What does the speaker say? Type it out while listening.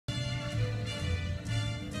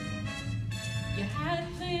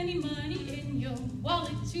your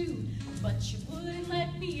wallet too, but you wouldn't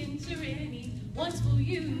let me enter any. Once for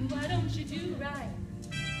you, why don't you do right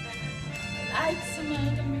like some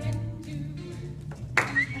other men do?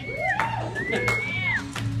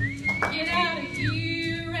 Get out of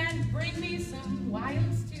here and bring me some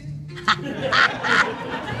wild stew.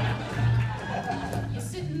 You're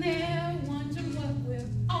sitting there wondering what we're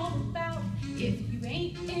all about. If you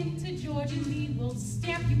ain't into George and me, we'll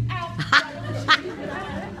stamp you out. Why don't you do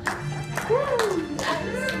that?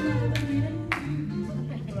 Like some other men do.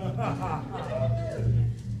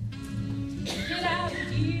 Get out of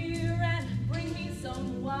here and bring me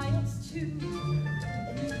some wild stew.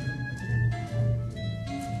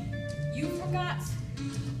 You forgot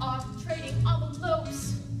our trading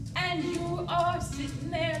envelopes, and you are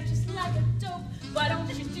sitting there just like a dope. Why don't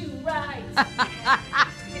you do right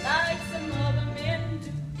like some other men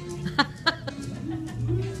do?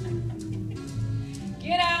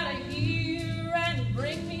 Get out of here and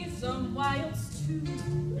bring me some wild stew.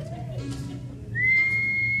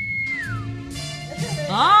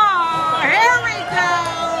 Oh, here we go.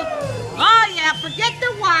 Oh, yeah, forget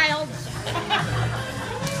the wilds.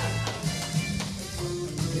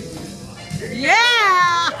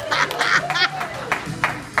 Yeah.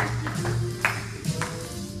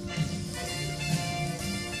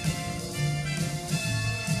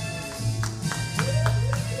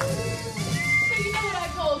 So you know what I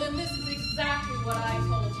told him? This is exactly what I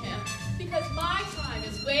told him. Because my time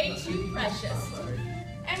is way too precious.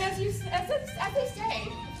 And as they say,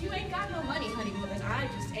 if you ain't got no money, honey, well then I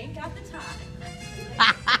just ain't got the time.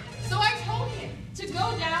 So I told him to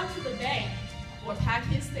go down to the bank or pack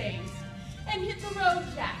his things and hit the road,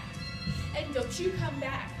 Jack. And don't you come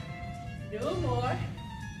back. No more.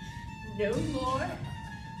 No more.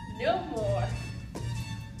 No more.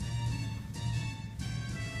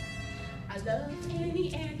 I love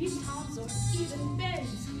any Andy, Toms, or even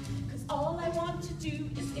Ben's, cause all I want to do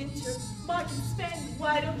is enter, mark, and spend.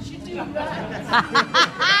 Why don't you do right like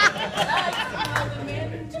some other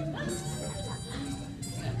men do?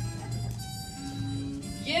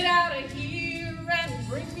 Get out of here and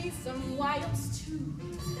bring me some wild stew.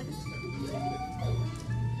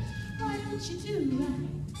 Why don't you do right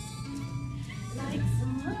like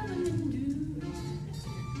some other